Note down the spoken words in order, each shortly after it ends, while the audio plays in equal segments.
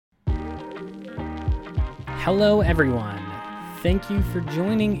Hello, everyone. Thank you for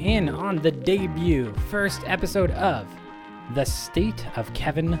joining in on the debut first episode of the State of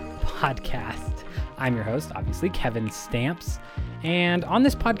Kevin podcast. I'm your host, obviously, Kevin Stamps. And on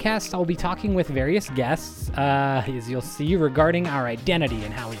this podcast, I'll be talking with various guests, as you'll see, regarding our identity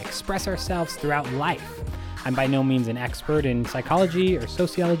and how we express ourselves throughout life. I'm by no means an expert in psychology or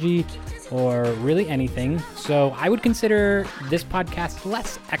sociology or really anything, so I would consider this podcast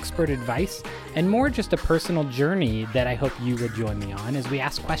less expert advice and more just a personal journey that I hope you would join me on as we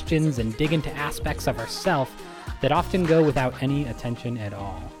ask questions and dig into aspects of ourselves that often go without any attention at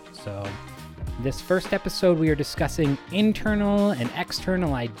all. So this first episode, we are discussing internal and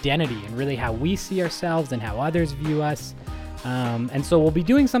external identity and really how we see ourselves and how others view us. And so we'll be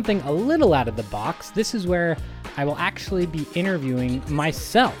doing something a little out of the box. This is where I will actually be interviewing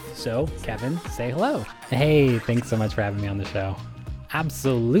myself. So, Kevin, say hello. Hey, thanks so much for having me on the show.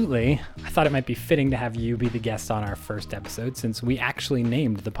 Absolutely. I thought it might be fitting to have you be the guest on our first episode since we actually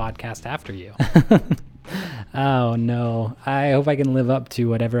named the podcast after you. Oh, no. I hope I can live up to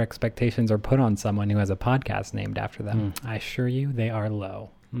whatever expectations are put on someone who has a podcast named after them. I assure you they are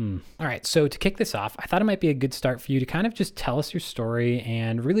low. All right, so to kick this off, I thought it might be a good start for you to kind of just tell us your story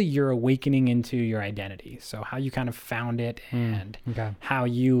and really your awakening into your identity. So how you kind of found it and how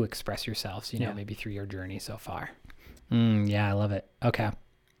you express yourselves, maybe through your journey so far. Yeah, I love it. Okay.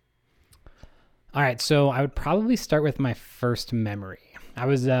 All right, so I would probably start with my first memory. I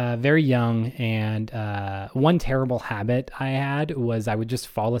was very young, and one terrible habit I had was I would just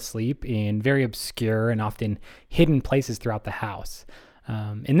fall asleep in very obscure and often hidden places throughout the house.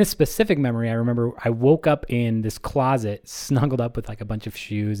 In this specific memory, I remember I woke up in this closet, snuggled up with like a bunch of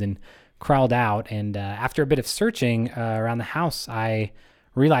shoes and crawled out. And after a bit of searching around the house, I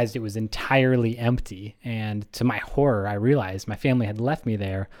realized it was entirely empty. And to my horror, I realized my family had left me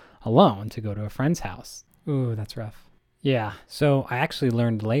there alone to go to a friend's house. Ooh, that's rough. Yeah, so I actually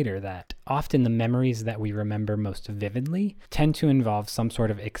learned later that often the memories that we remember most vividly tend to involve some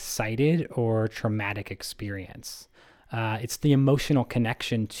sort of excited or traumatic experience. It's the emotional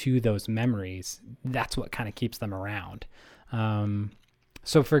connection to those memories. That's what kind of keeps them around.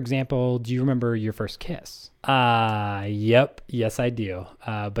 So for example, do you remember your first kiss? Yep. Yes, I do.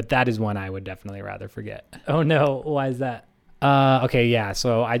 But that is one I would definitely rather forget. Oh no. Why is that? Okay. Yeah.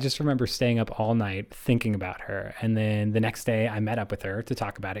 So I just remember staying up all night thinking about her. And then the next day I met up with her to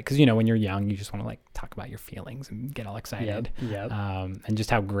talk about it. Cause when you're young, you just want to like talk about your feelings and get all excited. Yep. And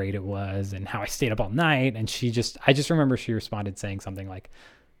just how great it was and how I stayed up all night. And I just remember she responded saying something like,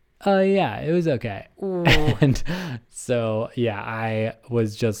 "Oh yeah, it was okay." And so, yeah, I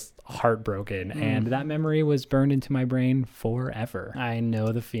was just heartbroken and that memory was burned into my brain forever. I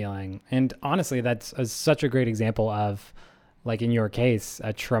know the feeling. And honestly, that's such a great example of, like in your case,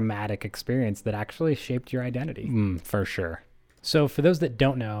 a traumatic experience that actually shaped your identity. For sure. So for those that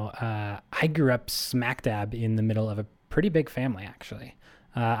don't know, I grew up smack dab in the middle of a pretty big family, actually.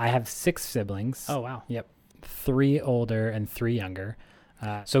 I have 6 siblings. Oh, wow. Yep. 3 older and 3 younger.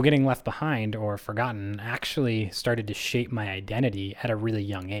 So getting left behind or forgotten actually started to shape my identity at a really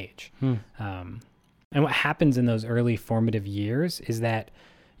young age. And what happens in those early formative years is that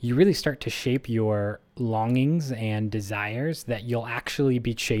you really start to shape your longings and desires that you'll actually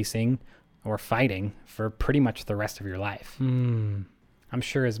be chasing or fighting for pretty much the rest of your life. I'm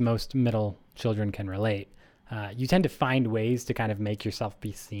sure as most middle children can relate, you tend to find ways to kind of make yourself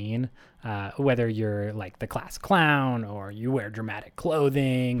be seen, whether you're like the class clown or you wear dramatic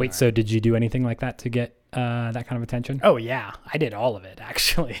clothing. Wait, so did you do anything like that to get that kind of attention? Oh yeah, I did all of it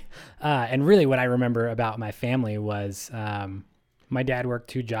actually. And really what I remember about my family was my dad worked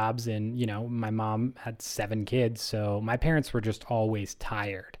 2 jobs and, my mom had 7 kids. So my parents were just always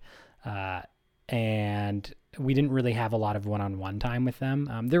tired. And we didn't really have a lot of one-on-one time with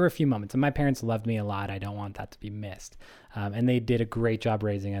them. There were a few moments, and my parents loved me a lot. I don't want that to be missed. And they did a great job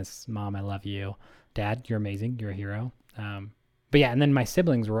raising us. Mom, I love you. Dad, you're amazing. You're a hero. But yeah, and then my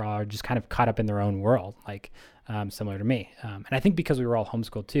siblings were all just kind of caught up in their own world, like similar to me. And I think because we were all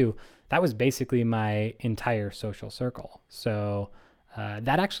homeschooled too, that was basically my entire social circle. So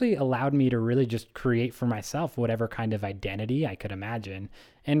that actually allowed me to really just create for myself whatever kind of identity I could imagine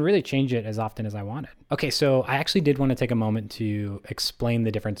and really change it as often as I wanted. Okay, so I actually did want to take a moment to explain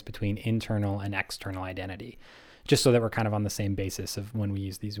the difference between internal and external identity, just so that we're kind of on the same basis of when we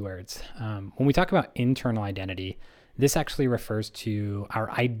use these words. When we talk about internal identity, this actually refers to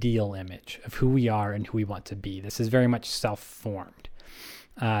our ideal image of who we are and who we want to be. This is very much self-formed.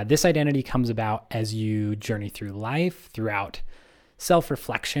 This identity comes about as you journey through life, throughout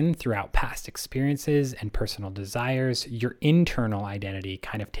self-reflection throughout past experiences and personal desires, your internal identity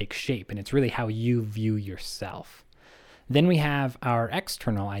kind of takes shape, and it's really how you view yourself. Then we have our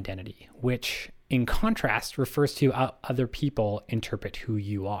external identity, which in contrast refers to how other people interpret who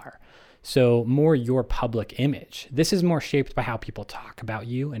you are. So more your public image. This is more shaped by how people talk about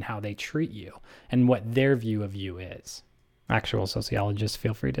you and how they treat you and what their view of you is. Actual sociologists,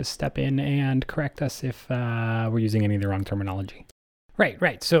 feel free to step in and correct us if we're using any of the wrong terminology.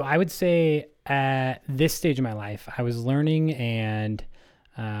 Right. So I would say at this stage of my life, I was learning and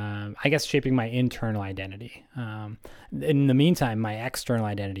I guess shaping my internal identity. In the meantime, my external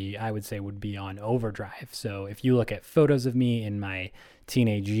identity, I would say, would be on overdrive. So if you look at photos of me in my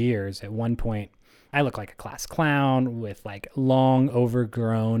teenage years, at one point, I look like a class clown with like long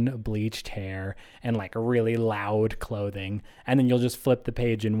overgrown bleached hair and like really loud clothing. And then you'll just flip the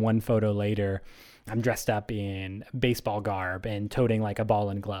page and one photo later, I'm dressed up in baseball garb and toting like a ball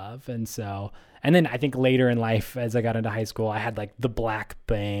and glove. And then I think later in life, as I got into high school, I had like the black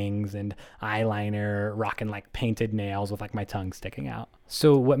bangs and eyeliner, rocking like painted nails with like my tongue sticking out.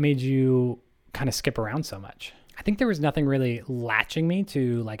 So what made you kind of skip around so much? I think there was nothing really latching me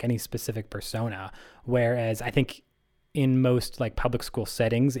to like any specific persona. Whereas I think in most like public school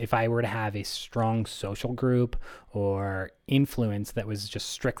settings, if I were to have a strong social group or influence that was just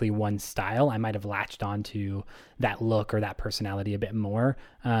strictly one style, I might have latched onto that look or that personality a bit more.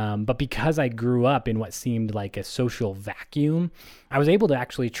 But because I grew up in what seemed like a social vacuum, I was able to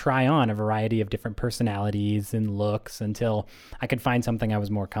actually try on a variety of different personalities and looks until I could find something I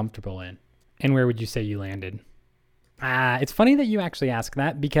was more comfortable in. And where would you say you landed? It's funny that you actually ask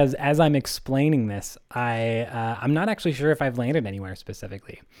that, because as I'm explaining this, I'm not actually sure if I've landed anywhere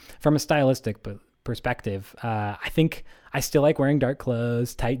specifically. From a stylistic perspective, I think I still like wearing dark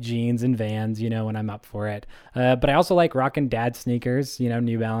clothes, tight jeans and Vans, when I'm up for it. But I also like rocking dad sneakers,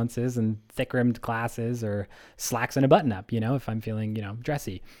 New Balances and thick rimmed glasses or slacks and a button up, if I'm feeling,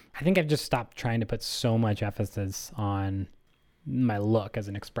 dressy. I think I've just stopped trying to put so much emphasis on my look as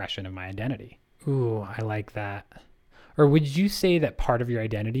an expression of my identity. Ooh, I like that. Or would you say that part of your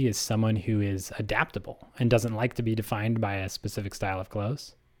identity is someone who is adaptable and doesn't like to be defined by a specific style of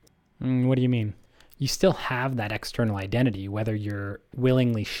clothes? What do you mean? You still have that external identity, whether you're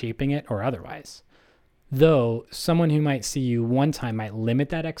willingly shaping it or otherwise. Though someone who might see you one time might limit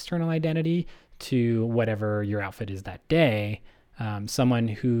that external identity to whatever your outfit is that day. Someone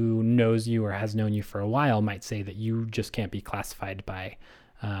who knows you or has known you for a while might say that you just can't be classified by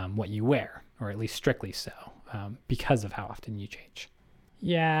what you wear, or at least strictly so. Because of how often you change.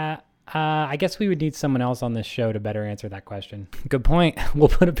 Yeah, I guess we would need someone else on this show to better answer that question. Good point. We'll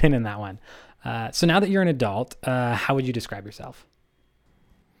put a pin in that one. So now that you're an adult, how would you describe yourself?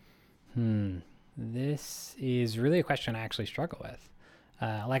 This is really a question I actually struggle with.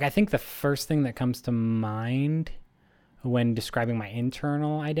 I think the first thing that comes to mind when describing my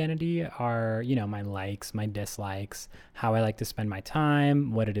internal identity are, my likes, my dislikes, how I like to spend my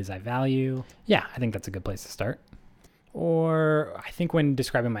time, what it is I value. Yeah, I think that's a good place to start. Or I think when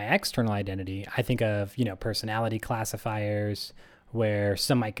describing my external identity, I think of, personality classifiers where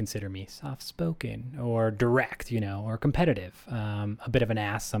some might consider me soft-spoken or direct, or competitive, a bit of an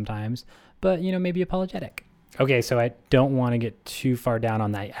ass sometimes, but, maybe apologetic. Okay, so I don't want to get too far down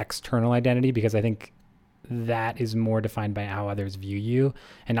on that external identity, because I think that is more defined by how others view you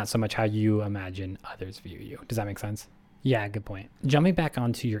and not so much how you imagine others view you. Does that make sense? Yeah, good point. Jumping back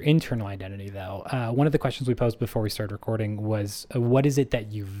onto your internal identity, though, one of the questions we posed before we started recording was, what is it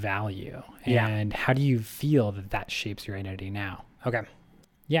that you value? And how do you feel that shapes your identity now? Okay.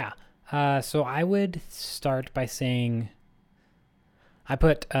 Yeah. So I would start by saying I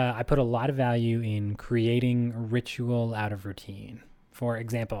put a lot of value in creating ritual out of routine. For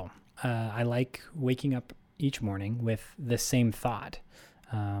example, I like waking up each morning with the same thought,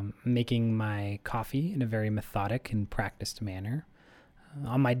 making my coffee in a very methodic and practiced manner.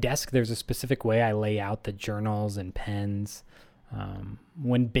 On my desk, there's a specific way I lay out the journals and pens.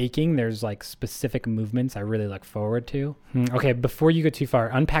 When baking, there's specific movements I really look forward to. Okay, before you go too far,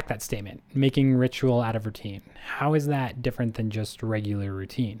 unpack that statement, making ritual out of routine. How is that different than just regular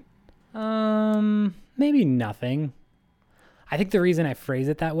routine? Maybe nothing. I think the reason I phrase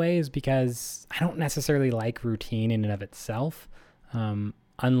it that way is because I don't necessarily like routine in and of itself,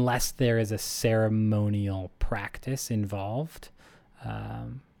 unless there is a ceremonial practice involved, a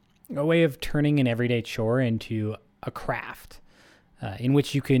way of turning an everyday chore into a craft in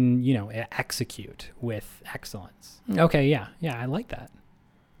which you can, execute with excellence. Okay, yeah, I like that.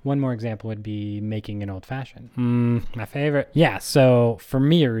 One more example would be making an old fashioned. My favorite. Yeah, so for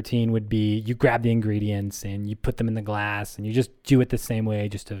me, a routine would be you grab the ingredients and you put them in the glass and you just do it the same way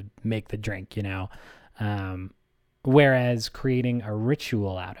just to make the drink, Whereas creating a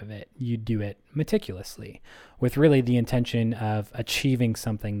ritual out of it, you do it meticulously with really the intention of achieving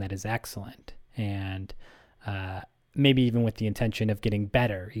something that is excellent and maybe even with the intention of getting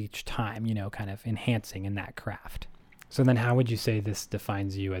better each time, kind of enhancing in that craft. So then how would you say this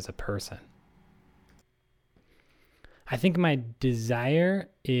defines you as a person? I think my desire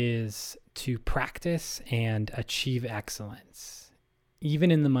is to practice and achieve excellence, even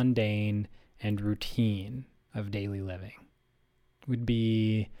in the mundane and routine of daily living, would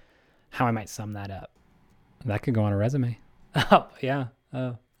be how I might sum that up. That could go on a resume. Oh, yeah.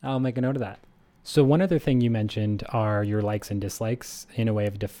 I'll make a note of that. So one other thing you mentioned are your likes and dislikes in a way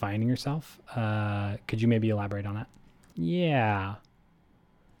of defining yourself. Could you maybe elaborate on that? Yeah.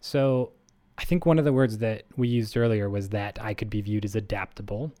 So I think one of the words that we used earlier was that I could be viewed as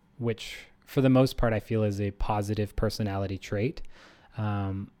adaptable, which for the most part I feel is a positive personality trait.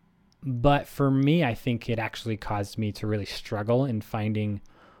 But for me, I think it actually caused me to really struggle in finding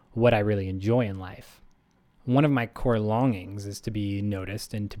what I really enjoy in life. One of my core longings is to be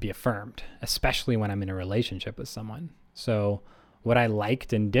noticed and to be affirmed, especially when I'm in a relationship with someone. So what I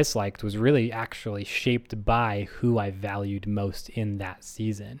liked and disliked was really actually shaped by who I valued most in that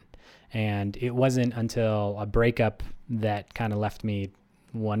season. And it wasn't until a breakup that kind of left me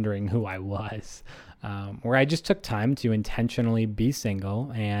wondering who I was, where I just took time to intentionally be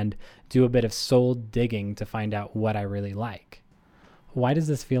single and do a bit of soul digging to find out what I really like. Why does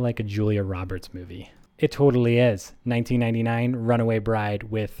this feel like a Julia Roberts movie? It totally is. 1999, Runaway Bride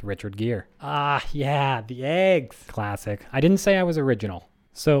with Richard Gere. Ah, yeah, the eggs. Classic. I didn't say I was original.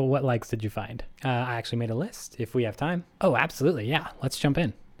 So what likes did you find? I actually made a list if we have time. Oh, absolutely. Yeah, let's jump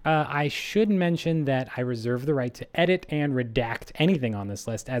in. I should mention that I reserve the right to edit and redact anything on this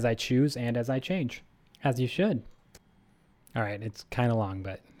list as I choose and as I change. As you should. All right, it's kind of long,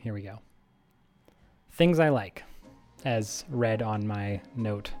 but here we go. Things I like, as read on my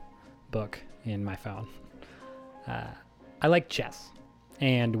notebook in my phone. I like chess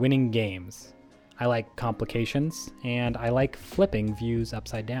and winning games. I like complications, and I like flipping views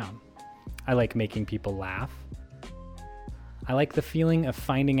upside down. I like making people laugh. I like the feeling of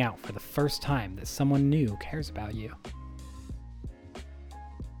finding out for the first time that someone new cares about you.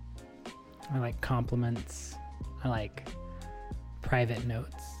 I like compliments. I like private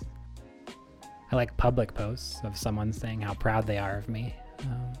notes. I like public posts of someone saying how proud they are of me.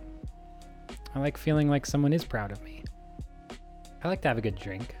 I like feeling like someone is proud of me. I like to have a good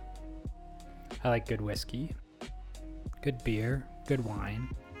drink. I like good whiskey, good beer, good wine.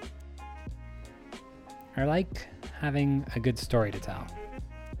 I like having a good story to tell.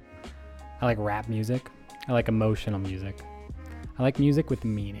 I like rap music. I like emotional music. I like music with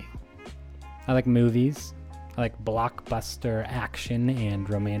meaning. I like movies. I like blockbuster action and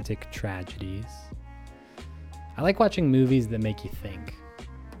romantic tragedies. I like watching movies that make you think.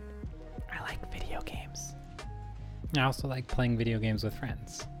 I like video games. I also like playing video games with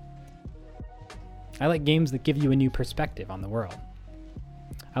friends. I like games that give you a new perspective on the world.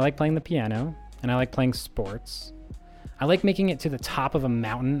 I like playing the piano, and I like playing sports. I like making it to the top of a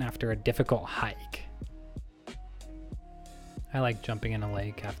mountain after a difficult hike. I like jumping in a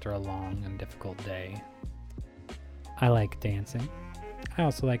lake after a long and difficult day. I like dancing. I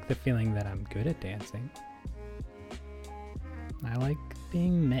also like the feeling that I'm good at dancing. I like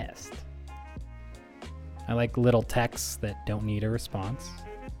being missed. I like little texts that don't need a response.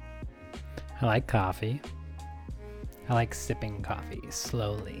 I like coffee. I like sipping coffee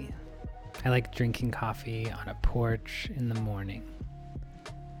slowly. I like drinking coffee on a porch in the morning.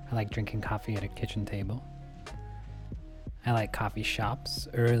 I like drinking coffee at a kitchen table. I like coffee shops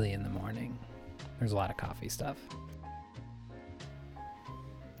early in the morning. There's a lot of coffee stuff.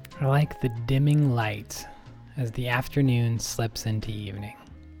 I like the dimming light as the afternoon slips into evening.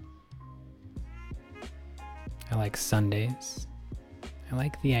 I like Sundays. I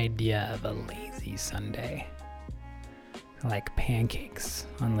like the idea of a lazy Sunday. I like pancakes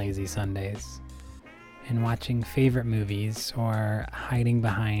on lazy Sundays and watching favorite movies or hiding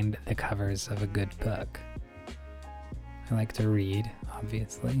behind the covers of a good book. I like to read,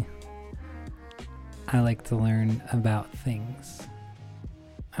 obviously. I like to learn about things.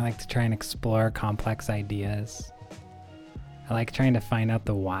 I like to try and explore complex ideas. I like trying to find out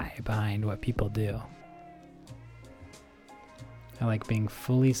the why behind what people do. I like being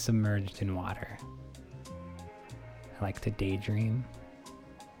fully submerged in water. I like to daydream.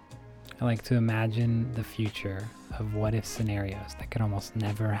 I like to imagine the future of what-if scenarios that could almost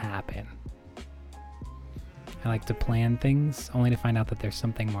never happen. I like to plan things only to find out that there's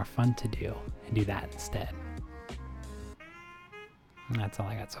something more fun to do and do that instead. And that's all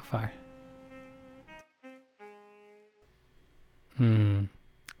I got so far.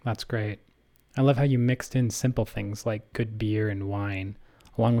 That's great. I love how you mixed in simple things like good beer and wine,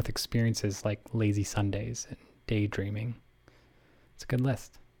 along with experiences like lazy Sundays and daydreaming. It's a good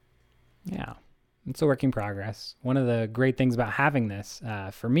list. Yeah, it's a work in progress. One of the great things about having this,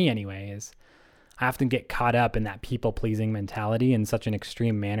 for me anyway, is I often get caught up in that people-pleasing mentality in such an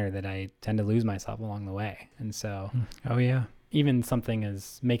extreme manner that I tend to lose myself along the way. And so, even something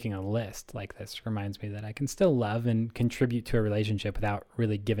as making a list like this reminds me that I can still love and contribute to a relationship without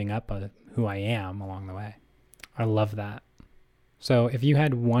really giving up on who I am along the way. I love that. So if you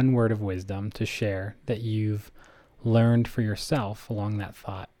had one word of wisdom to share that you've learned for yourself along that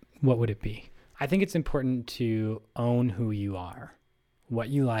thought, what would it be? I think it's important to own who you are, what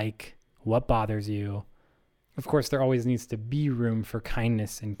you like, what bothers you. Of course, there always needs to be room for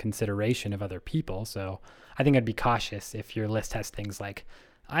kindness and consideration of other people. So I think I'd be cautious if your list has things like,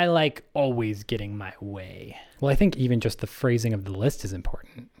 I like always getting my way. Well, I think even just the phrasing of the list is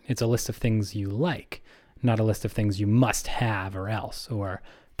important. It's a list of things you like, not a list of things you must have or else, or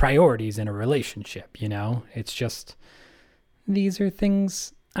priorities in a relationship, you know? It's just, these are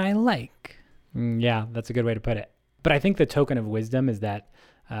things I like. Yeah, that's a good way to put it. But I think the token of wisdom is that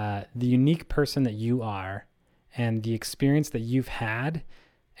the unique person that you are and the experience that you've had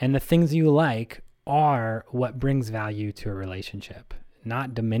and the things you like are what brings value to a relationship,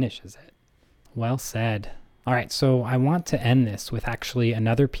 not diminishes it. Well said. All right, so I want to end this with actually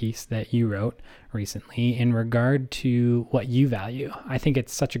another piece that you wrote recently in regard to what you value. I think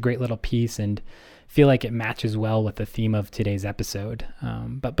it's such a great little piece and feel like it matches well with the theme of today's episode.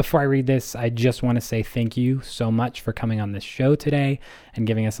 But before I read this, I just want to say thank you so much for coming on this show today and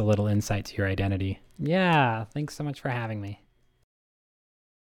giving us a little insight to your identity. Yeah, thanks so much for having me.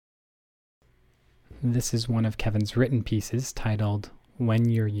 This is one of Kevin's written pieces titled, When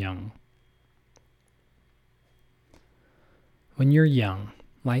You're Young. When you're young,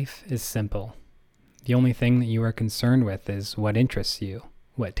 life is simple. The only thing that you are concerned with is what interests you,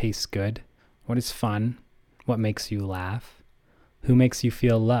 what tastes good, what is fun, what makes you laugh, who makes you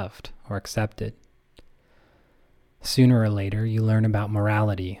feel loved or accepted. Sooner or later, you learn about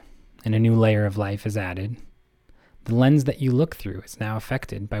morality, and a new layer of life is added. The lens that you look through is now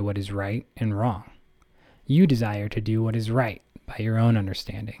affected by what is right and wrong. You desire to do what is right by your own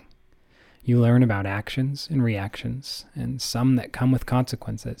understanding. You learn about actions and reactions, and some that come with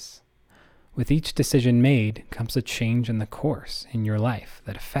consequences. With each decision made comes a change in the course in your life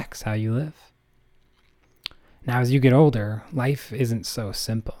that affects how you live. Now, as you get older, life isn't so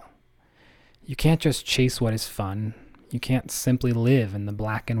simple. You can't just chase what is fun. You can't simply live in the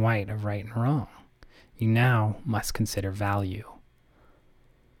black and white of right and wrong. You now must consider value.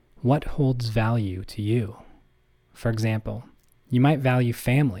 What holds value to you? For example, you might value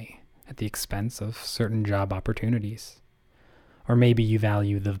family at the expense of certain job opportunities. Or maybe you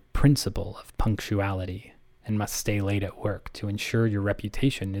value the principle of punctuality and must stay late at work to ensure your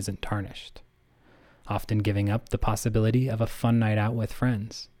reputation isn't tarnished, often giving up the possibility of a fun night out with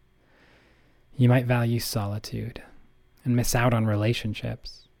friends. You might value solitude and miss out on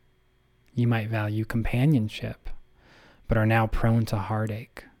relationships. You might value companionship, but are now prone to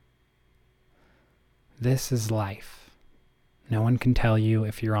heartache. This is life. No one can tell you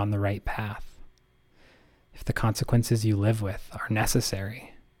if you're on the right path, if the consequences you live with are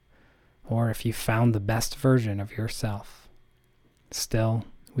necessary, or if you found the best version of yourself. Still,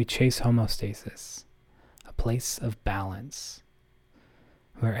 we chase homeostasis, a place of balance,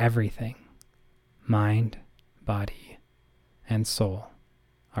 where everything, mind, body, and soul,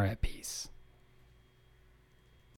 are at peace.